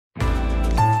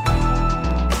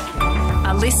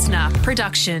listener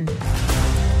production.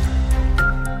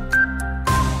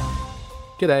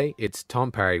 G'day, it's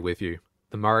Tom Parry with you.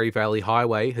 The Murray Valley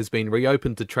Highway has been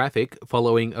reopened to traffic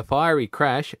following a fiery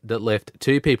crash that left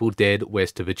 2 people dead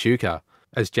west of Echuca.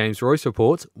 As James Royce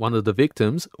reports, one of the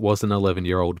victims was an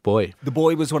 11-year-old boy. The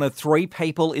boy was one of 3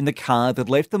 people in the car that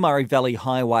left the Murray Valley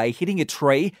Highway, hitting a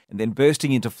tree and then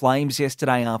bursting into flames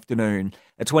yesterday afternoon.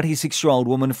 A 26-year-old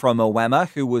woman from Owama,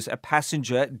 who was a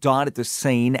passenger, died at the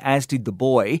scene, as did the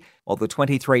boy, while the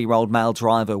 23-year-old male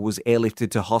driver was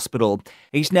airlifted to hospital.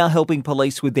 He's now helping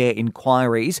police with their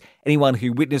inquiries. Anyone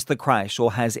who witnessed the crash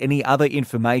or has any other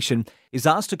information is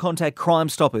asked to contact Crime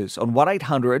Stoppers on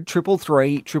 1800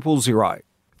 333 000.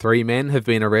 3 men have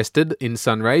been arrested in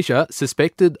Sunraysia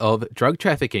suspected of drug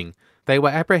trafficking. They were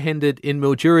apprehended in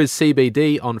Mildura's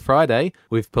CBD on Friday,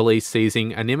 with police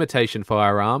seizing an imitation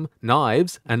firearm,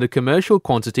 knives and a commercial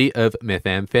quantity of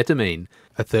methamphetamine.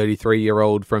 A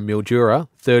 33-year-old from Mildura,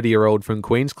 30-year-old from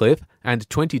Queenscliff and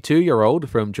 22-year-old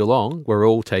from Geelong were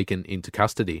all taken into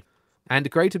custody. And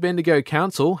Greater Bendigo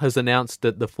Council has announced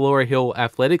that the Flora Hill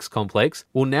Athletics Complex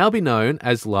will now be known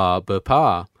as La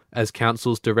Burpar. As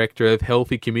Council's Director of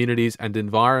Healthy Communities and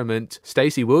Environment,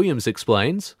 Stacey Williams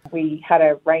explains. We had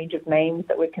a range of names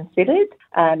that were considered,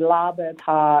 and La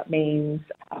Burpar means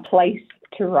a place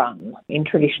to run in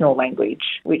traditional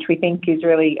language, which we think is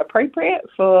really appropriate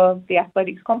for the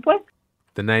athletics complex.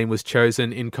 The name was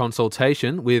chosen in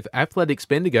consultation with Athletics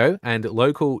Bendigo and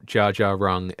local Dja Dja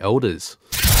Wurrung elders.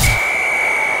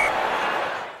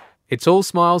 It's all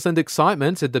smiles and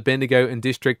excitement at the Bendigo and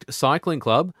District Cycling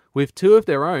Club, with 2 of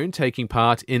their own taking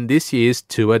part in this year's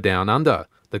Tour Down Under.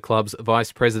 The club's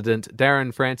Vice President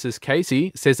Darren Francis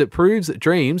Casey says it proves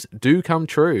dreams do come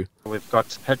true. We've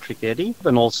got Patrick Eddy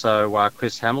and also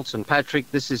Chris Hamilton.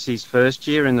 Patrick, this is his first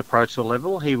year in the Pro Tour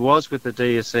level. He was with the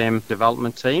DSM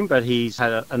development team, but he's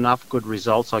had enough good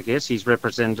results, I guess. He's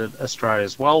represented Australia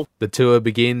as well. The tour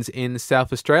begins in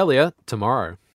South Australia tomorrow.